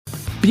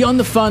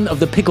Beyond the fun of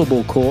the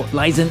pickleball court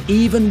lies an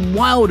even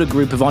wilder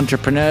group of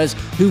entrepreneurs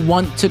who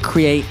want to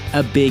create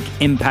a big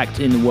impact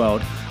in the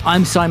world.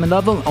 I'm Simon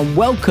Lovell and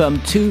welcome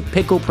to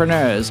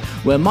Picklepreneurs,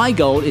 where my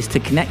goal is to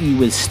connect you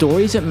with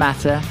stories that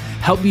matter,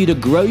 help you to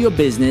grow your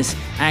business,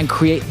 and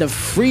create the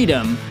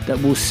freedom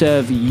that will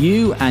serve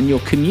you and your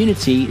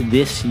community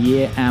this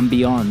year and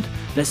beyond.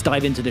 Let's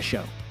dive into the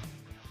show.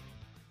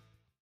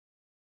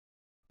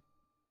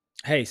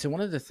 Hey, so one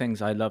of the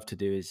things I love to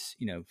do is,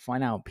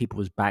 find out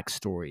people's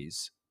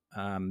backstories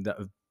that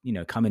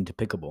have, come into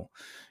pickleball.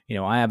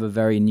 I have a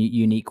very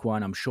unique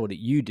one. I'm sure that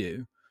you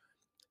do.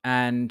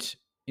 And,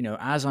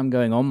 as I'm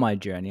going on my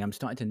journey, I'm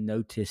starting to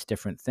notice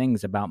different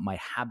things about my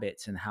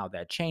habits and how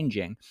they're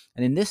changing.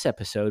 And in this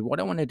episode, what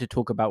I wanted to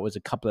talk about was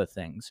a couple of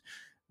things.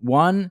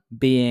 One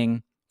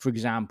being, for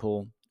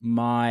example,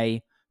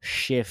 my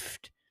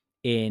shift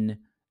in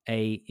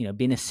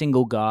being a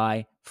single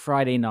guy,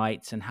 Friday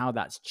nights, and how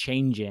that's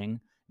changing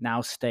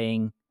now,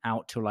 staying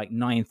out till like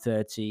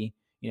 9:30.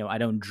 I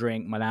don't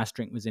drink. My last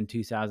drink was in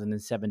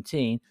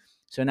 2017.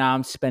 So now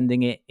I'm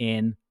spending it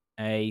in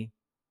a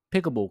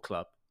pickleball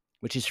club,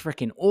 which is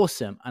freaking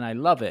awesome. And I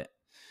love it.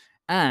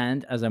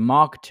 And as a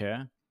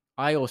marketer,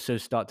 I also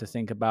start to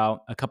think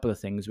about a couple of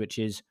things, which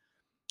is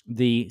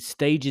the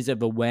stages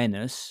of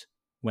awareness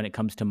when it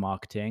comes to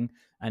marketing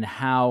and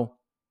how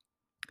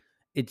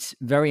it's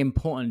very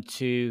important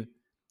to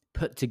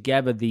put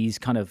together these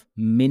kind of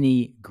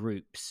mini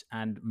groups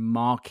and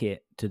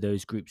market to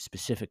those groups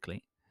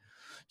specifically.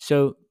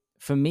 So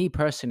for me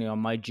personally, on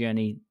my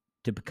journey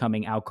to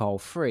becoming alcohol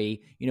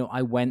free,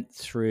 I went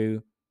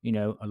through,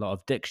 a lot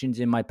of addictions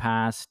in my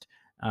past.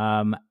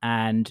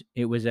 And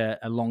it was a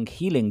long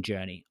healing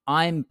journey.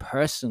 I'm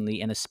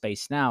personally in a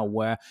space now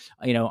where,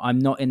 I'm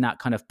not in that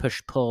kind of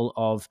push-pull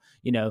of,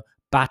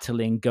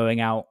 battling, going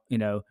out,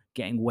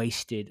 getting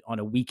wasted on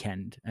a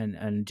weekend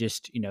and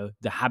just,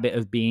 the habit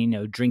of being,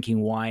 drinking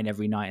wine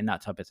every night and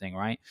that type of thing,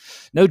 right?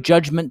 No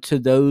judgment to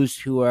those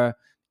who are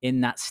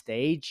in that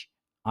stage.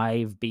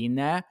 I've been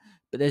there,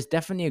 but there's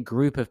definitely a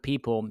group of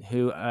people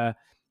who are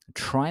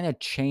trying to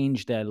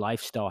change their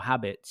lifestyle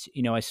habits.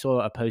 I saw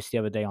a post the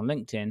other day on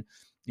LinkedIn,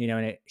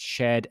 and it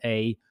shared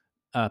a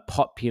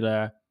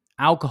popular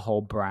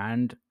alcohol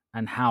brand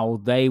and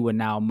how they were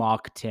now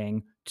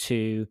marketing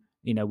to,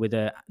 with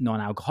a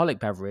non-alcoholic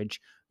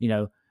beverage,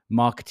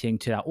 marketing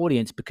to that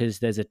audience, because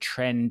there's a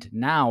trend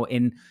now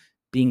in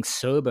being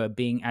sober,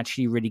 being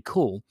actually really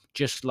cool,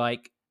 just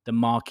like the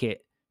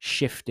market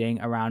shifting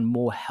around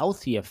more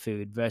healthier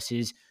food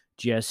versus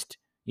just,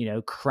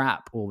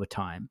 crap all the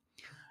time.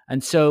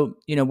 And so,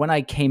 when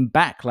I came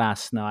back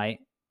last night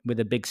with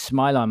a big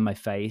smile on my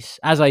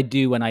face, as I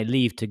do when I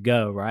leave to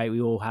go, right?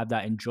 We all have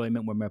that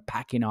enjoyment when we're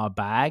packing our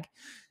bag.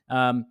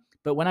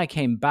 But when I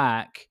came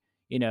back,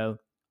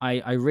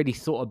 I really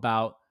thought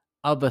about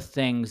other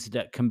things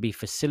that can be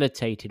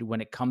facilitated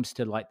when it comes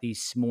to like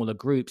these smaller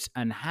groups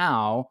and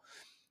how,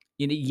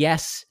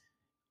 yes,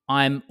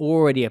 I'm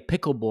already a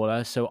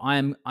pickleballer, so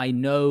I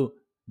know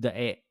that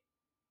it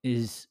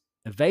is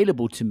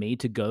available to me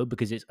to go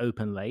because it's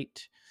open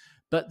late.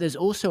 But there's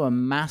also a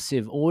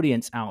massive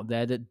audience out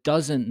there that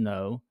doesn't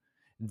know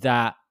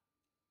that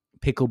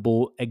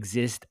pickleball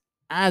exists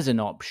as an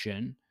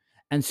option.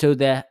 And so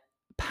their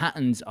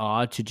patterns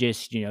are to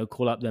just,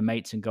 call up their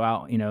mates and go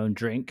out, and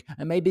drink.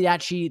 And maybe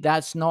actually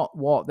that's not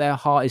what their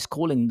heart is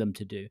calling them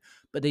to do,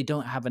 but they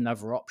don't have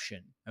another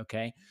option.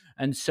 Okay.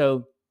 And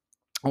so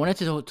I wanted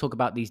to talk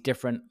about these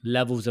different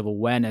levels of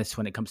awareness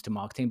when it comes to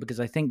marketing, because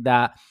I think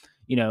that,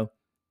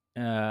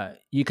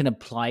 you can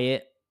apply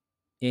it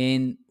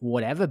in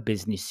whatever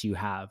business you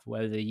have,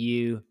 whether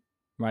you,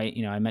 right,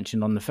 I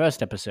mentioned on the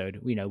first episode,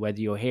 whether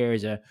you're here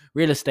as a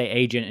real estate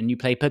agent and you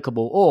play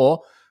pickleball,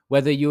 or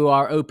whether you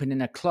are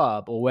opening a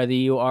club, or whether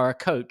you are a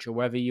coach, or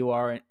whether you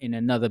are in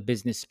another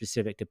business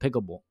specific to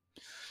pickleball.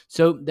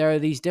 So there are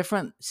these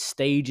different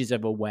stages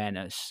of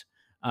awareness.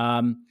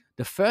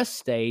 The first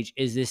stage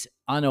is this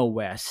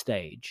unaware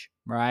stage,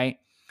 right?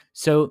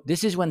 So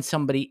this is when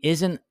somebody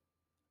isn't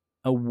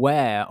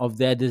aware of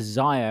their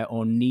desire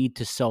or need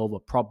to solve a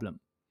problem.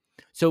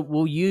 So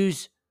we'll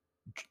use,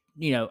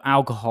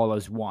 alcohol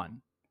as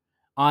one.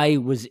 I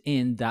was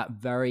in that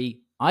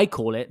I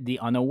call it the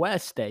unaware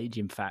stage,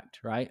 in fact,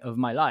 right, of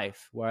my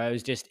life, where I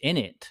was just in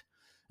it.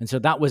 And so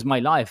that was my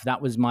life.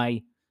 That was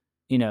my,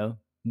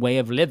 way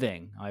of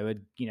living. I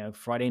would,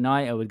 Friday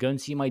night, I would go and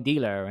see my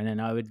dealer, and then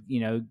I would,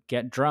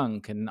 get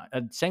drunk. And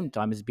at the same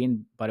time as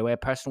being, by the way, a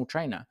personal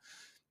trainer.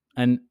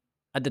 And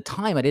at the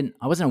time,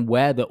 I wasn't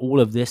aware that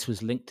all of this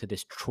was linked to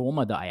this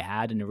trauma that I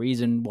had. And the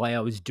reason why I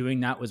was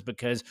doing that was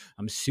because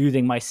I'm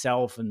soothing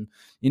myself and,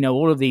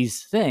 all of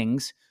these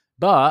things.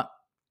 But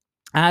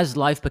as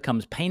life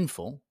becomes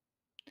painful,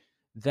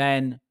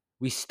 then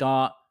we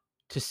start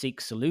to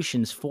seek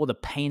solutions for the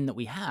pain that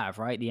we have,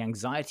 right? The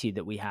anxiety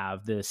that we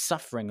have, the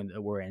suffering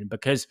that we're in,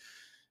 because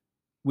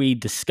we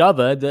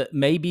discover that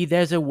maybe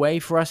there's a way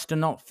for us to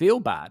not feel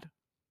bad.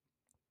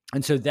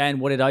 And so then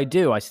what did I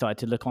do? I started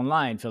to look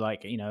online for I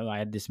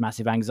had this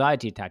massive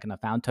anxiety attack, and I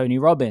found Tony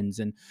Robbins,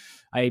 and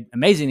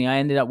Amazingly, I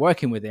ended up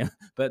working with him.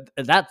 But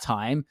at that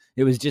time,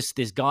 it was just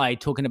this guy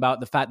talking about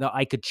the fact that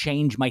I could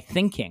change my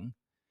thinking.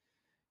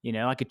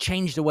 I could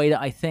change the way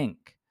that I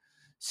think.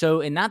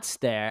 So in that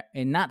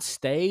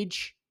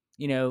stage,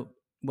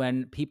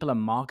 when people are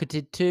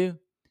marketed to,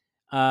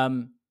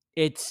 um,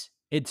 it's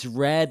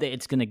rare that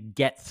it's going to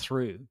get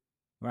through,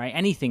 right?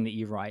 Anything that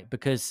you write,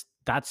 because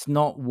that's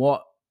not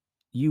what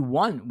you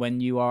want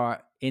when you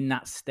are in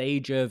that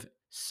stage of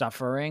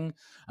suffering,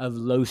 of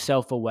low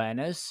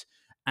self-awareness,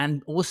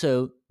 and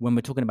also when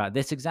we're talking about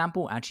this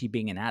example, actually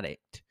being an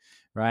addict,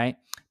 right?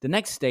 The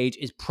next stage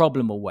is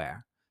problem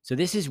aware. So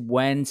this is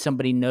when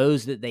somebody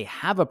knows that they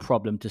have a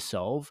problem to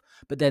solve,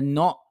 but they're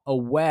not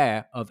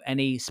aware of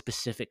any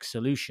specific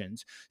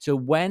solutions. So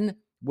when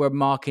we're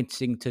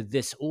marketing to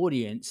this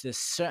audience, there's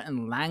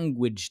certain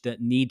language that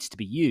needs to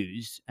be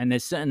used, and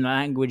there's certain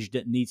language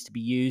that needs to be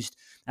used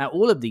at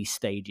all of these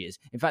stages.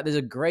 In fact, there's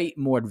a great,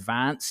 more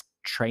advanced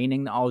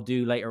training that I'll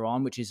do later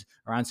on, which is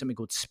around something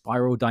called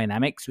spiral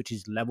dynamics, which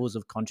is levels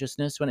of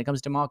consciousness when it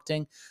comes to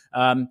marketing.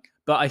 But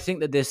I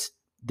think that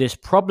this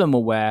problem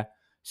aware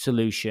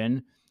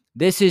solution,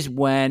 this is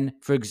when,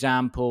 for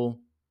example,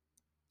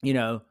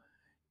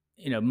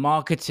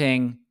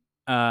 marketing,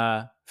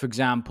 for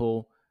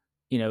example,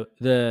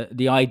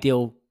 the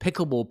ideal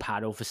pickleball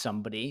paddle for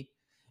somebody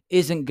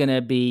isn't going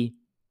to be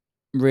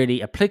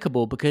really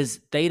applicable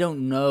because they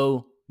don't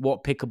know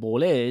what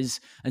pickleball is.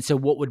 And so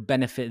what would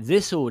benefit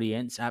this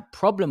audience at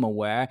problem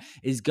aware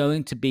is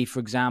going to be, for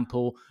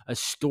example, a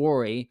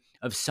story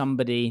of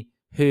somebody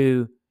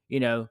who,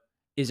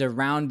 is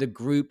around a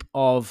group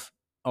of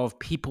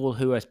people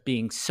who are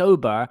being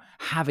sober,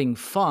 having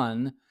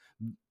fun,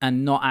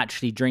 and not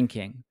actually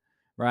drinking,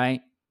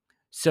 right?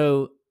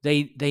 So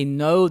they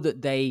know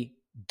that they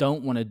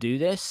don't want to do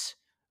this,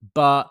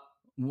 but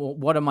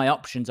what are my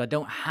options? I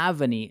don't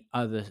have any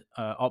other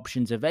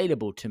options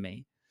available to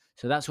me.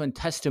 So that's when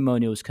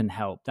testimonials can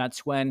help.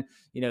 That's when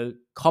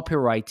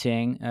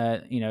copywriting,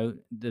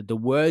 the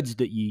words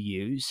that you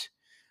use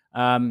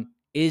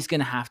is going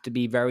to have to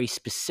be very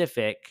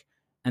specific.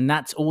 And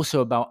that's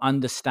also about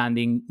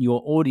understanding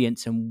your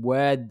audience and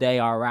where they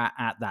are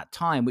at that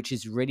time, which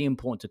is really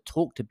important to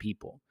talk to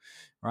people,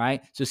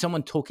 right? So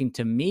someone talking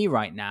to me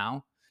right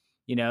now,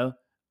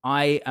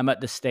 I am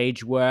at the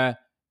stage where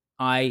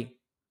I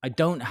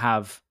don't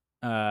have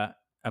a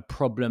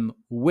problem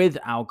with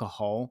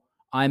alcohol.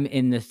 I'm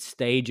in the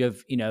stage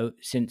of,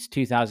 since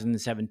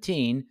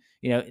 2017,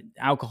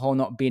 alcohol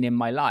not being in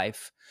my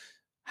life.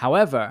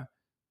 However,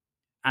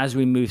 as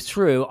we move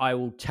through, I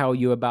will tell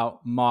you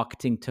about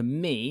marketing to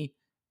me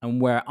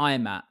and where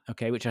I'm at,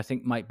 okay, which I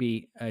think might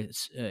be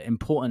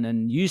important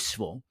and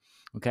useful,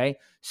 okay?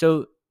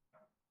 So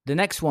the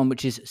next one,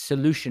 which is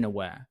solution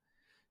aware.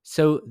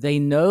 So they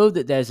know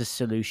that there's a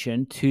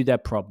solution to their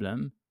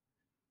problem,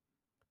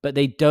 but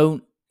they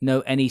don't know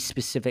any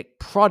specific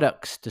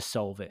products to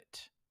solve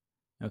it,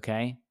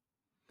 okay?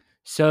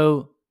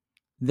 So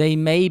they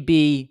may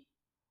be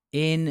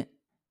in,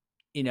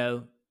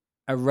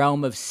 a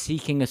realm of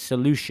seeking a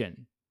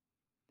solution,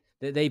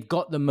 that they've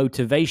got the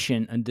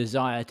motivation and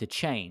desire to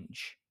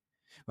change,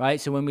 right?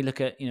 So when we look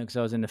at, because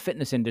I was in the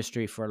fitness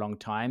industry for a long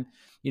time,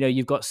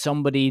 you've got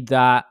somebody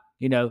that,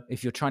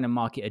 if you're trying to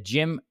market a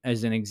gym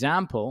as an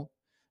example,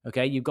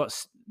 okay, you've got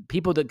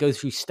people that go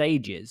through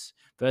stages.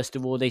 First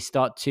of all, they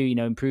start to,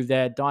 improve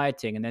their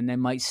dieting, and then they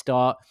might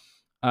start,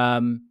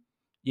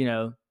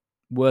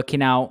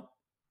 working out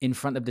in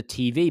front of the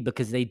TV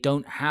because they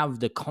don't have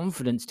the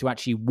confidence to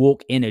actually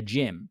walk in a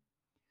gym.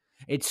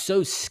 It's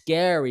so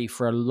scary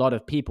for a lot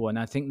of people. And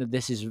I think that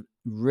this is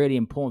really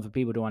important for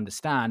people to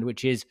understand,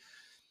 which is,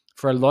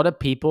 for a lot of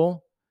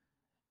people,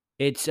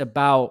 it's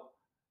about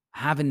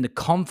having the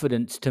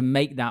confidence to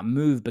make that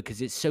move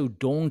because it's so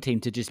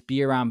daunting to just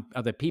be around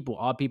other people.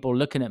 Are people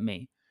looking at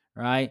me,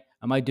 right?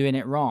 Am I doing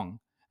it wrong?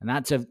 And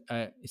that's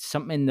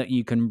something that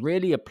you can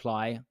really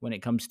apply when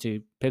it comes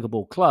to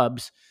pickleball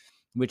clubs,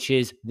 which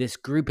is this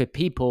group of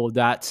people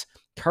that's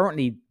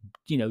currently,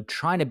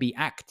 trying to be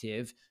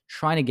active,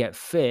 trying to get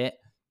fit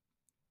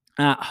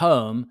at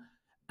home.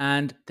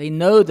 And they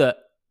know that,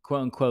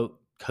 quote unquote,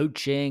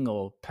 coaching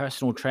or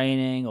personal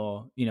training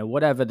or,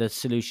 whatever the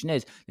solution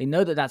is, they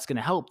know that that's going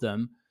to help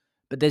them,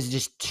 but there's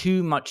just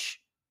too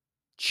much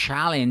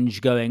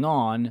challenge going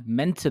on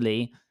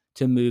mentally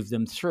to move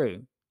them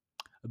through.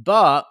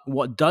 But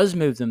what does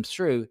move them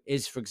through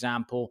is, for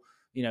example,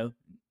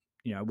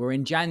 we're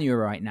in January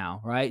right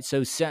now, right?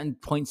 So certain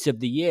points of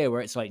the year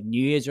where it's like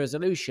New Year's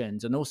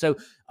resolutions, and also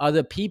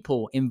other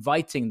people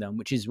inviting them,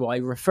 which is why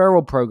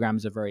referral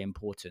programs are very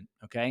important.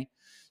 Okay.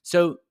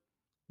 So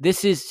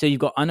you've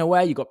got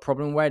unaware, you've got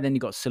problem aware, then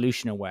you've got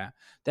solution aware.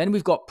 Then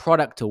we've got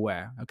product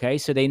aware. Okay.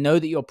 So they know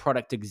that your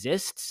product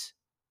exists,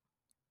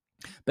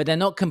 but they're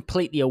not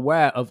completely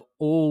aware of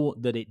all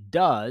that it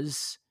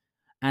does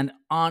and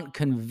aren't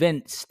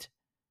convinced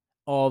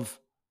of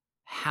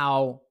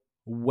how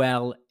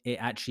well it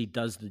actually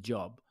does the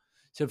job.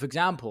 So, for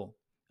example,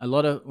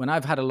 when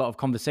I've had a lot of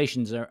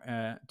conversations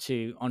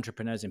to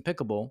entrepreneurs in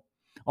pickleball,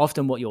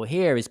 often what you'll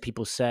hear is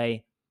people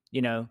say,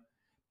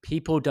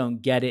 people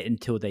don't get it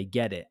until they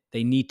get it.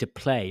 They need to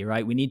play,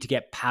 right? We need to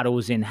get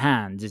paddles in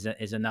hands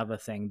is another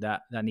thing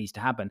that needs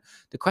to happen.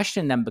 The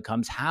question then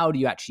becomes, how do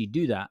you actually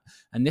do that?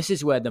 And this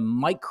is where the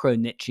micro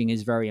niching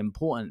is very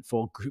important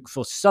for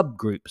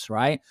subgroups,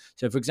 right?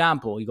 So for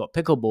example, you've got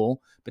pickleball,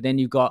 but then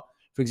you've got,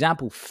 for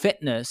example,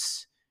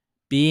 fitness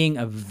being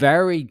a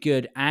very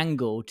good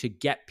angle to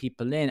get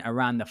people in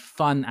around the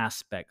fun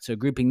aspect. So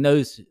grouping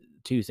those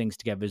two things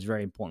together is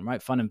very important,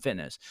 right? Fun and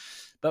fitness.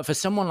 But for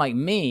someone like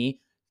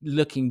me,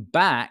 looking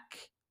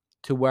back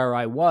to where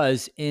I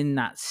was in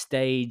that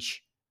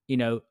stage,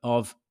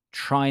 of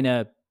trying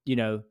to,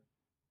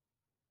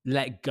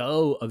 let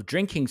go of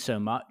drinking so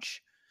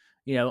much,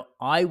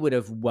 I would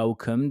have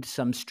welcomed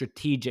some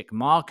strategic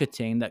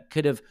marketing that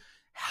could have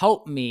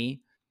helped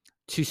me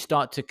to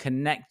start to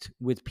connect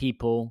with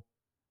people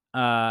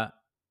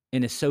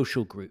in a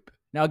social group.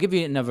 Now, I'll give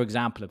you another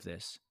example of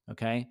this.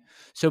 Okay.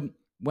 So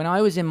when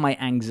I was in my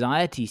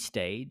anxiety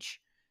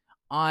stage,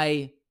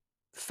 I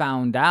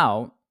found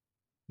out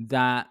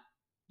that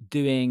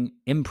doing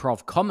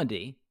improv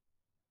comedy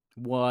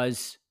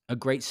was a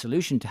great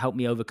solution to help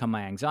me overcome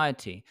my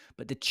anxiety.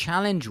 But the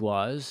challenge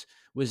was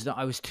that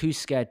I was too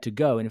scared to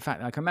go. And in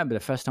fact, I can remember the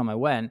first time I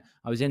went,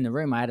 I was in the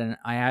room, I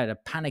had a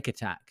panic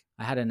attack.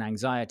 I had an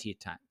anxiety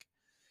attack.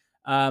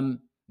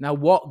 Now,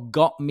 what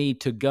got me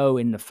to go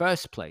in the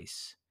first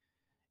place?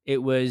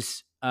 It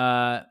was,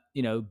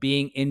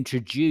 being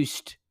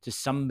introduced to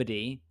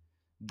somebody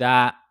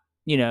that,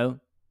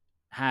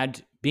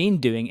 had been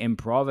doing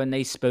improv, and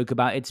they spoke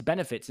about its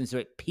benefits. And so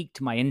it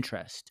piqued my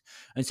interest.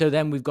 And so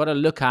then we've got to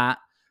look at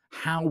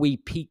how we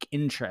pique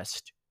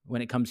interest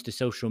when it comes to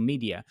social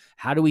media.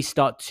 How do we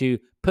start to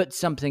put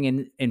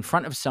something in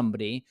front of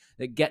somebody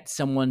that gets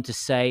someone to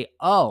say,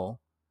 oh,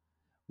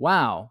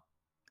 wow,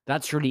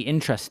 that's really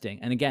interesting.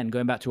 And again,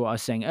 going back to what I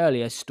was saying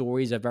earlier,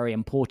 stories are very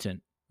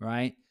important,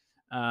 right?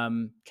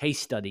 Case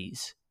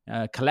studies,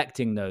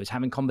 collecting those,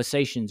 having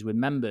conversations with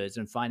members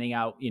and finding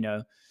out,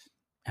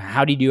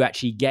 how did you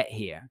actually get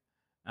here?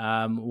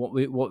 What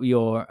were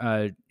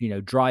your,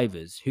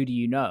 drivers? Who do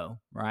you know,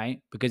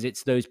 right? Because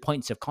it's those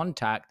points of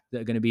contact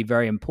that are going to be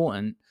very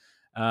important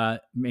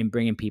in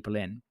bringing people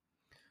in.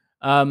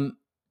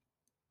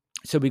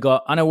 So we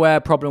got unaware,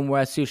 problem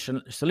aware,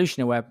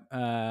 solution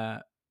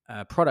aware,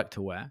 product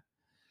aware.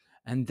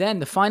 And then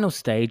the final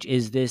stage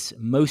is this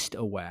most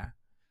aware,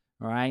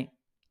 right?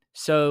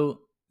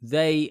 So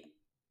they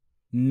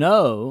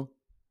know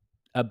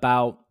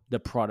about the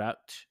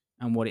product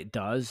and what it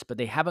does, but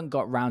they haven't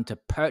got round to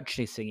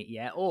purchasing it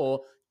yet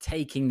or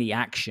taking the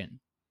action,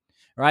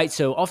 right?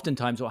 So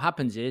oftentimes what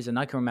happens is, and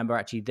I can remember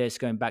actually this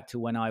going back to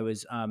when I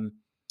was,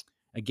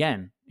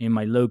 again, in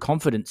my low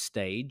confidence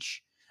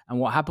stage. And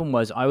what happened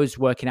was I was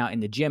working out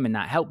in the gym, and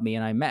that helped me.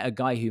 And I met a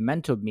guy who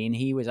mentored me, and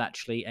he was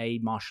actually a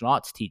martial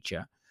arts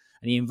teacher.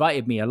 And he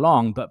invited me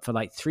along, but for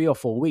like 3 or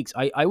 4 weeks,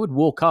 I would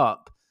walk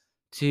up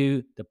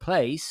to the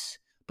place,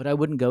 but I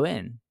wouldn't go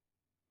in.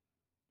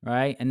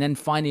 Right. And then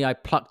finally, I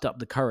plucked up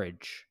the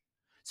courage.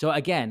 So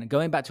again,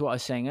 going back to what I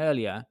was saying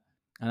earlier,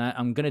 and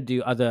I'm going to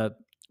do other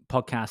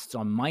podcasts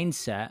on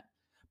mindset,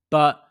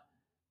 but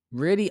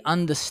really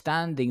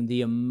understanding the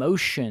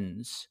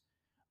emotions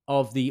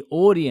of the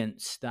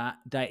audience that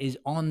is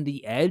on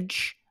the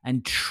edge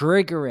and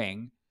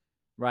triggering,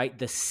 right,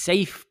 the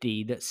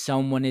safety that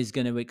someone is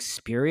going to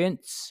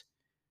experience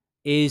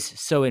is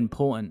so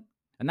important.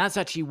 And that's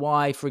actually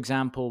why, for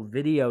example,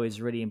 video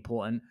is really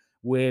important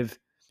with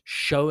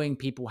showing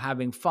people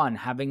having fun,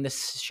 showing the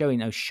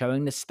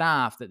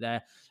staff that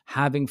they're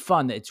having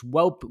fun, that it's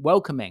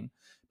welcoming,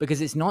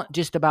 because it's not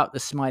just about the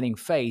smiling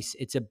face.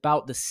 It's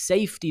about the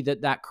safety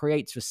that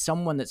creates for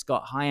someone that's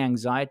got high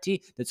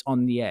anxiety, that's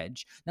on the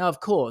edge. Now, of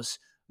course,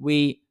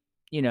 we,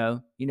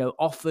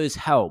 offers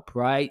help,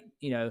 right?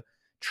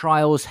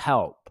 Trials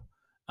help.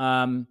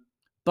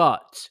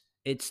 But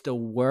it's the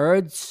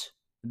words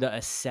that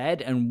are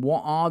said, and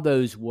what are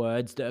those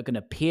words that are going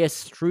to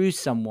pierce through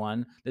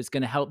someone that's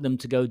going to help them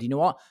to go, do you know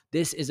what?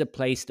 This is a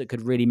place that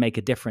could really make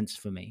a difference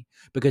for me,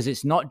 because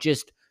it's not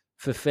just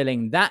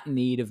fulfilling that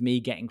need of me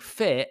getting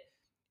fit.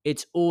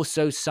 It's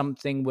also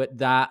something with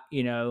that,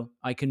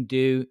 I can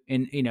do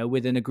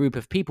within a group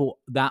of people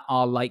that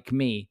are like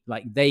me,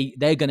 like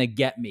they're going to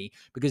get me,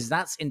 because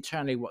that's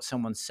internally what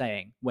someone's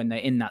saying when they're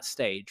in that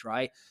stage,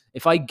 right?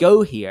 If I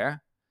go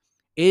here,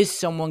 is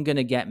someone going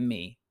to get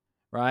me?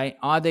 Right?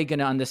 Are they going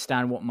to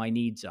understand what my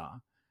needs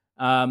are?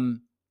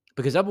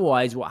 Because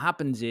otherwise what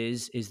happens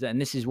is that,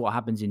 and this is what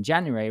happens in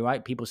January,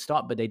 right? People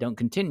start, but they don't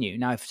continue.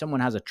 Now, if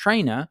someone has a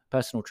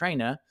personal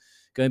trainer,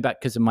 going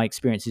back because of my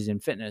experiences in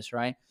fitness,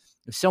 right?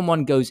 If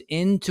someone goes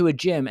into a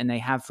gym and they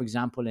have, for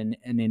example, an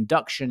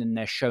induction and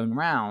they're shown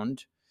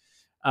round,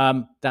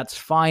 that's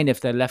fine if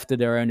they're left to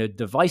their own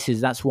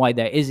devices. That's why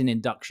there is an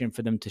induction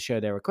for them to show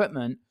their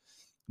equipment.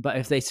 But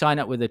if they sign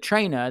up with a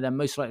trainer, then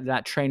most likely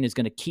that trainer is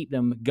going to keep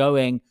them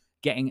going,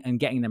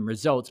 getting them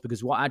results,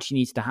 because what actually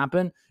needs to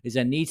happen is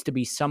there needs to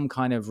be some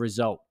kind of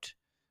result,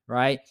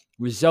 right?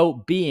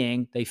 Result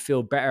being they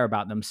feel better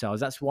about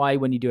themselves. That's why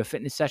when you do a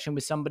fitness session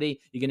with somebody,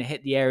 you're going to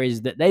hit the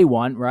areas that they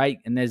want, right?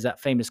 And there's that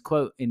famous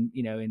quote in,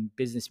 in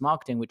business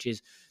marketing, which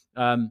is,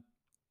 um,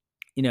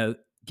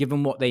 give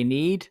them what they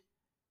need,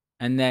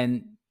 and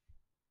then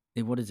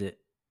what is it?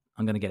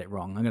 I'm going to get it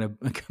wrong. I'm going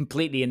to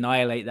completely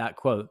annihilate that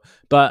quote.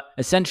 But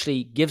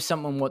essentially, give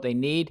someone what they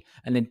need,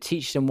 and then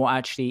teach them what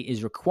actually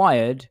is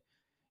required,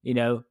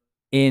 in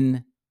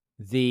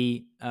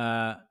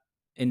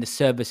the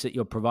service that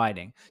you're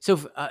providing. So,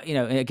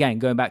 again,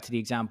 going back to the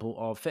example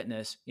of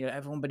fitness,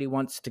 everybody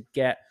wants to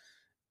get,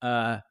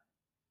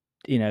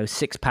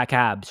 six-pack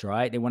abs,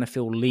 right? They want to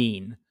feel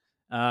lean.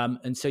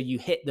 And so you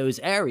hit those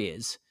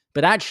areas.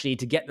 But actually,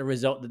 to get the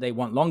result that they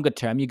want longer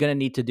term, you're going to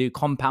need to do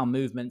compound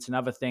movements and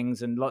other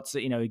things, and lots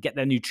of, get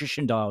their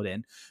nutrition dialed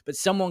in. But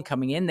someone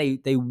coming in,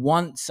 they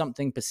want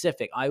something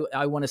specific.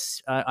 I want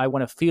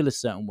to feel a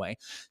certain way.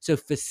 So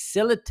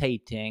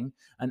facilitating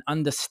and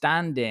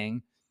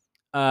understanding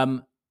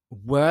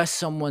where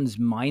someone's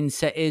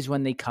mindset is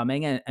when they come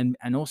in,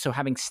 and also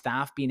having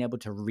staff being able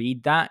to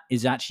read that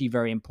is actually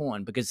very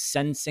important, because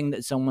sensing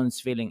that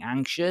someone's feeling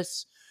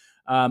anxious,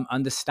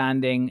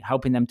 understanding,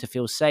 helping them to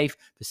feel safe,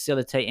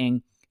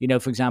 facilitating,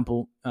 for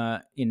example,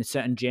 in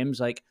certain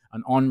gyms, like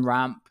an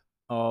on-ramp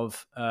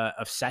of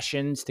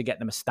sessions to get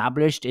them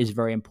established is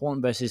very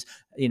important, versus,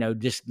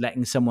 just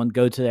letting someone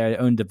go to their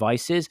own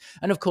devices.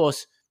 And of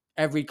course,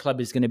 every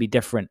club is going to be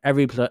different.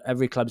 Every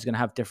club is going to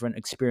have different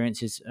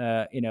experiences,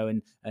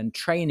 and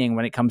training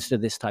when it comes to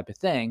this type of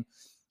thing.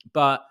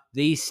 But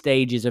these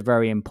stages are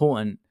very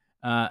important,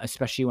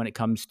 especially when it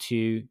comes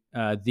to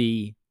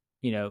the,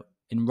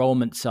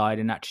 enrollment side,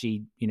 and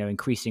actually,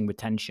 increasing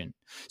retention.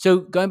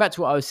 So going back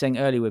to what I was saying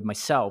earlier with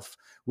myself,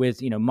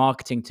 with,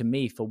 marketing to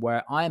me for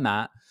where I'm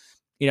at,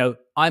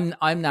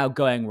 I'm now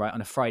going right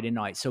on a Friday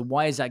night. So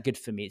why is that good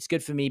for me? It's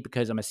good for me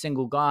because I'm a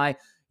single guy.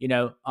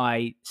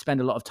 I spend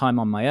a lot of time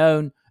on my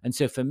own. And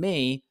so for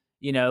me,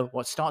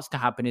 what starts to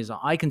happen is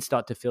I can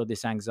start to feel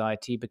this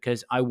anxiety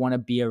because I want to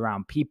be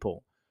around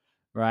people,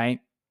 right?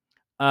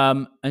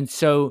 And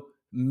so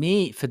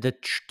for the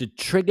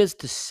triggers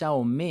to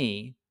sell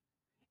me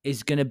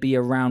is going to be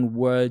around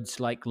words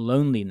like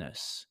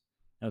loneliness.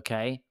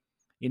 Okay.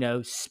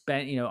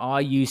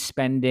 Are you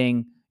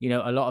spending,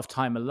 a lot of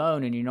time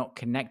alone, and you're not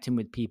connecting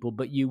with people,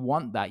 but you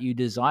want that, you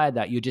desire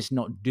that, you're just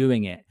not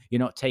doing it. You're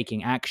not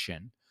taking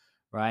action.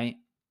 Right.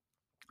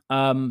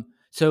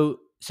 So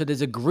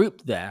there's a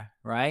group there,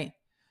 right?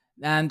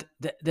 And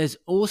there's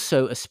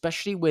also,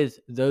 especially with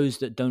those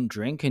that don't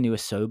drink and who are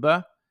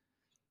sober,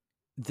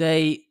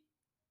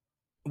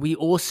 we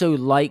also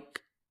like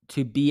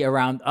to be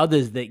around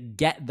others that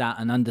get that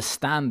and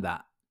understand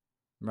that,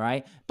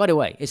 right? By the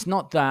way, it's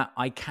not that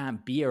I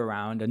can't be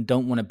around and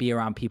don't want to be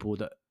around people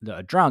that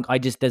are drunk.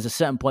 There's a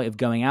certain point of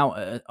going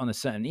out on a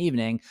certain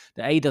evening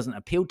that doesn't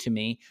appeal to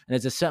me. And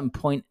there's a certain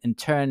point and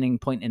turning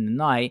point in the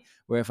night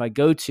where if I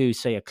go to,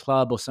 say, a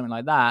club or something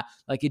like that,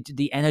 like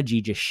the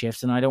energy just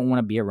shifts and I don't want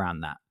to be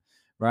around that,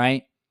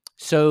 right?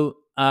 So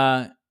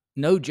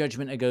no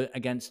judgment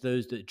against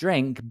those that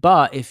drink.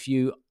 But if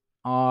you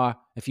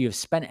have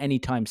spent any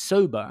time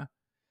sober,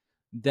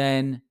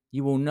 then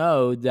you will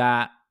know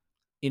that,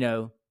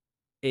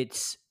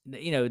 it's,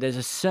 there's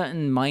a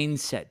certain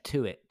mindset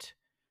to it.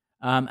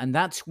 And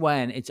that's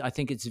when I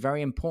think it's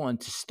very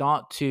important to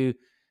start to,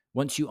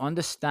 once you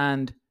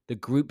understand the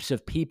groups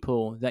of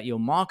people that you're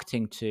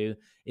marketing to,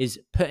 is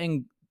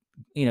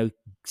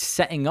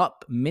setting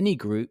up mini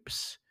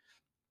groups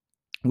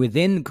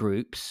within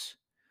groups,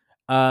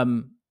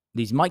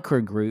 these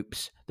micro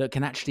groups that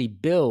can actually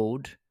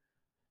build,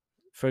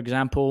 for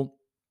example,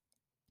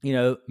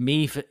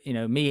 me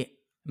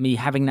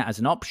having that as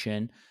an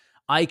option,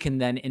 I can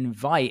then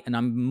invite, and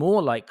I'm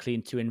more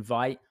likely to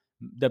invite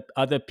the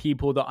other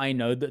people that I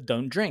know that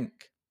don't drink.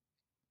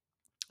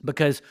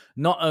 Because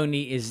not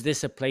only is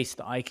this a place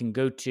that I can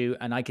go to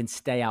and I can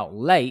stay out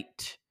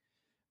late,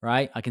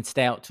 right? I can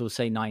stay out till,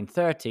 say,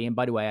 9:30. And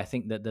by the way, I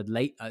think that the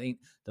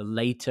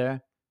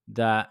later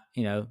that,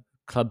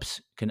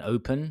 clubs can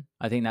open,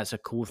 I think that's a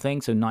cool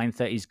thing. So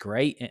 9:30 is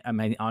great. I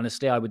mean,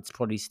 honestly, I would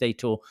probably stay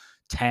till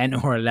 10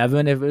 or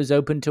 11 if it was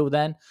open till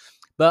then.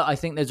 But I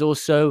think there's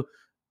also,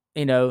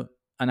 and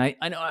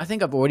I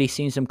think I've already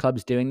seen some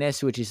clubs doing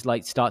this, which is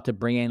like start to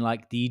bring in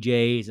like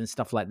DJs and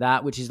stuff like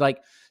that, which is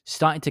like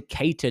starting to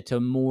cater to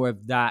more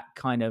of that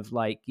kind of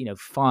like,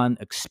 fun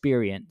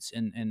experience,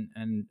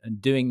 and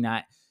doing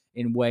that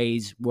in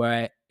ways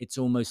where it's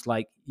almost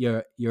like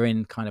you're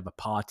in kind of a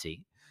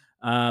party.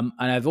 And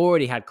I've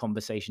already had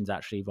conversations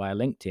actually via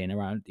LinkedIn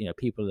around,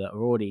 people that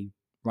are already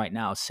right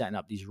now setting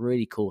up these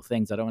really cool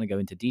things. I don't want to go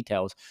into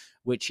details,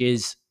 which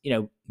is,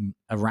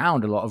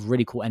 around a lot of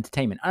really cool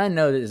entertainment. And I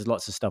know that there's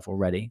lots of stuff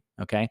already.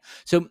 Okay.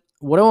 So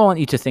what do I want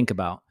you to think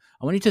about?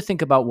 I want you to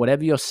think about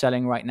whatever you're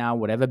selling right now,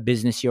 whatever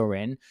business you're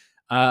in.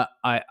 I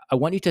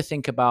want you to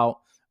think about,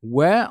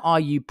 where are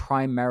you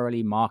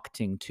primarily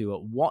marketing to?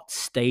 At what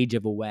stage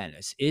of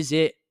awareness? Is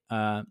it,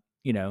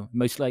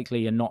 most likely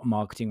you're not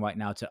marketing right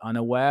now to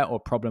unaware or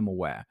problem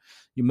aware.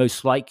 You're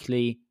most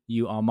likely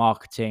you are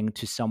marketing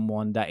to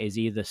someone that is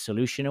either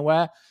solution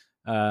aware,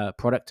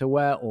 product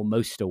aware, or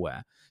most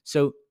aware.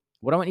 So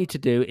what I want you to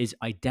do is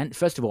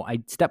first of all,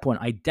 step one,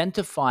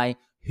 identify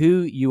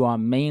who you are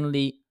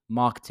mainly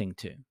marketing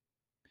to.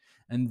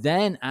 And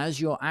then as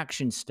your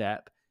action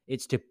step,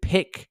 it's to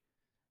pick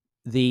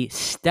the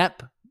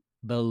step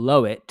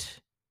below it,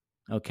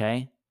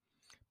 okay?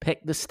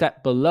 Pick the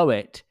step below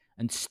it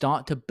and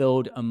start to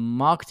build a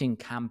marketing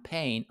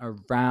campaign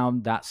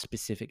around that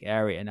specific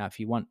area. Now, if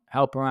you want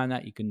help around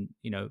that, you can,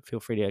 feel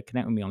free to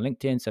connect with me on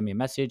LinkedIn, send me a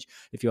message.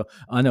 If you're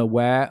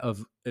unaware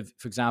of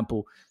for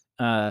example,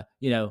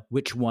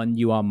 which one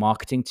you are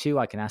marketing to,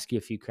 I can ask you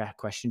a few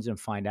questions and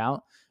find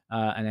out,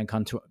 and then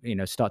come to,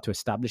 start to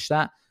establish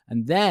that.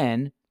 And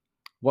then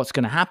what's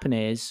going to happen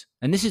is,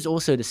 and this is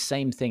also the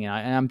same thing,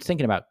 and I'm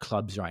thinking about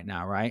clubs right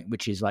now, right?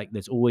 Which is like,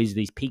 there's always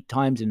these peak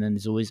times, and then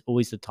there's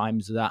always the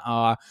times that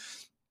are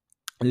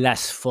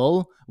less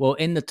full. Well,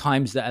 in the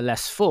times that are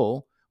less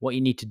full, what you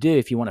need to do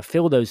if you want to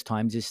fill those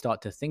times is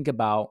start to think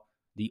about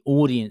the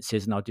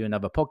audiences, and I'll do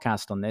another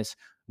podcast on this.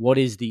 What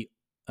is the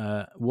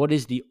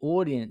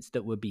audience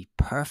that would be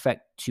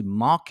perfect to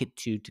market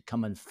to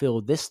come and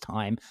fill this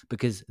time,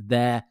 because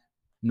they're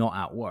not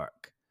at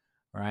work,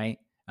 right?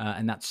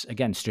 And that's,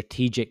 again,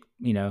 strategic,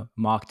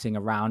 marketing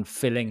around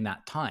filling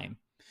that time,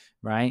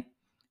 right?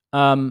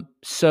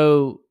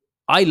 So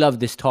I love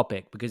this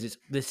topic because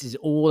this is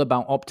all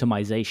about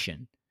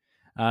optimization.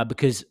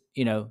 Because,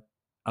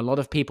 a lot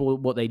of people,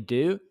 what they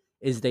do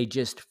is they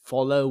just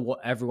follow what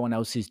everyone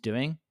else is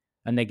doing.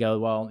 And they go,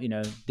 well,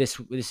 this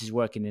is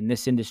working in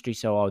this industry,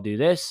 so I'll do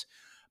this.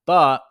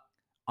 But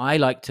I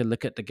like to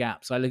look at the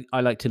gaps. I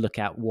like to look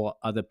at what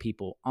other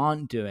people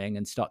aren't doing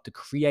and start to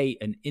create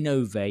and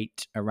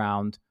innovate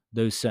around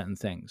those certain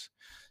things.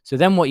 So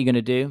then what you're going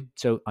to do,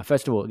 so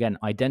first of all, again,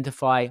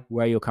 identify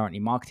where you're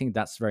currently marketing.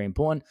 That's very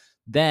important.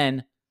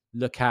 Then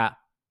look at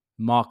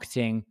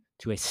marketing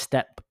to a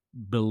step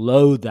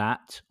below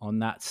that on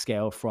that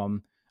scale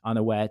from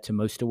unaware to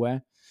most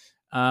aware.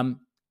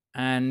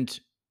 And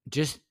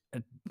just,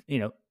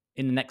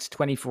 in the next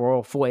 24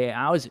 or 48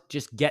 hours,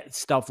 just get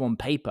stuff on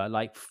paper,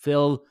 like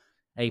fill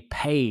a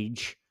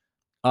page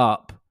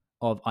up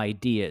of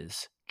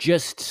ideas.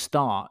 Just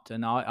start.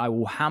 And I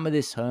will hammer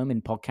this home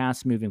in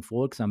podcasts moving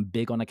forward, because I'm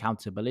big on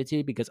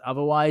accountability, because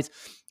otherwise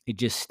it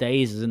just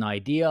stays as an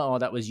idea. Oh,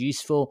 that was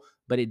useful,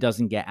 but it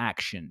doesn't get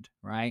actioned,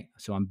 right?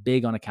 So I'm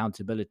big on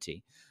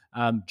accountability.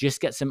 Just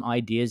get some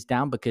ideas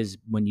down, because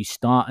when you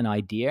start an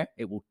idea,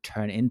 it will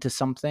turn into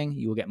something.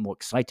 You will get more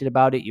excited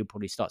about it. You'll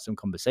probably start some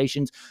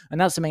conversations.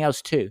 And that's something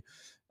else too.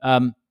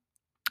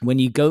 When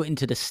you go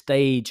into the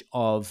stage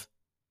of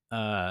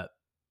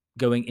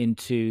going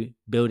into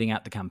building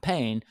out the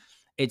campaign,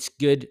 it's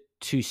good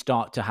to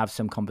start to have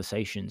some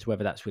conversations,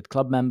 whether that's with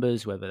club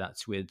members, whether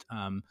that's with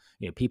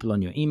people on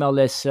your email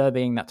list,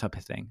 surveying, that type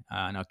of thing.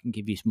 And I can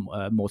give you some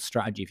more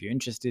strategy if you're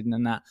interested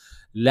in that.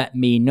 Let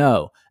me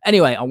know.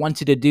 Anyway, I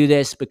wanted to do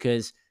this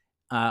because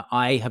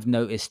I have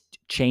noticed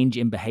change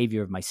in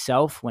behavior of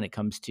myself when it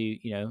comes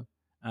to,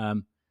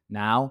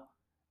 now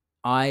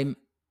I'm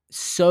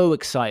so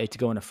excited to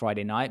go on a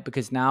Friday night,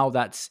 because now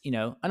that's,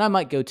 and I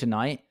might go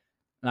tonight.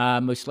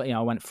 Most likely, I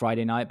went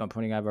Friday night, but I'm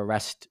probably going to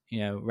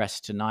have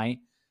rest tonight.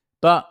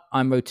 But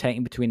I'm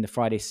rotating between the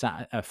Friday,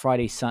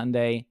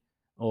 Sunday,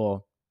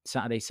 or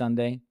Saturday,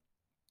 Sunday.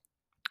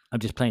 I'm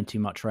just playing too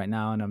much right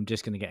now, and I'm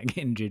just going to get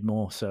injured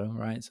more. So,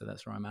 right. So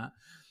that's where I'm at.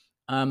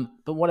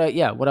 But what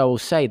I will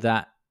say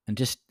that, and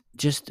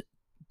just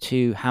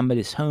to hammer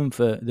this home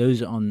for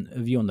those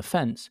of you on the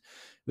fence,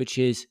 which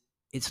is,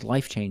 it's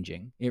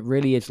life-changing. It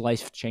really is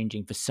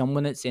life-changing for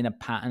someone that's in a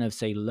pattern of,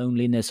 say,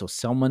 loneliness, or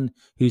someone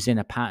who's in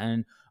a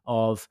pattern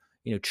of,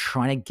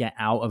 trying to get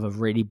out of a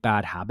really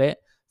bad habit.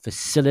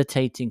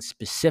 Facilitating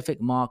specific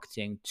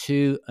marketing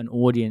to an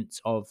audience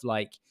of,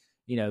 like,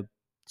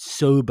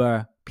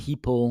 sober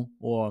people,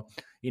 or,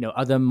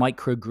 other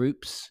micro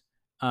groups,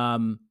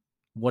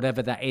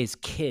 whatever that is,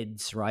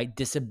 kids, right?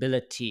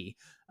 Disability,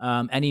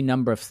 any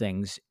number of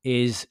things,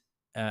 is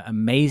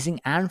amazing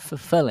and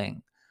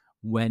fulfilling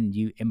when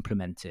you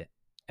implement it.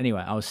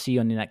 Anyway, I'll see you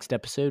on the next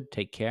episode.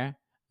 Take care,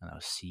 and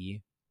I'll see you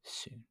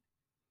soon.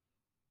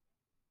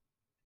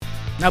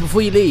 Now,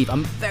 before you leave,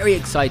 I'm very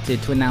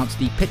excited to announce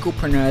the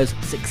Picklepreneurs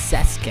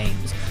Success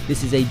Games.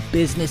 This is a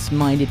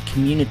business-minded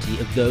community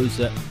of those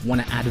that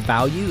want to add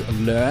value,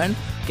 learn,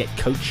 get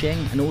coaching,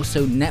 and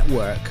also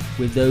network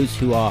with those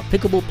who are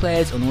pickleball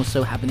players and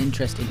also have an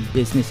interest in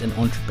business and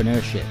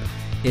entrepreneurship.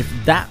 If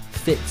that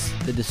fits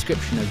the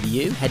description of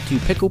you, head to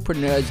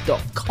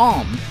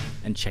picklepreneurs.com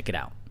and check it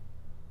out.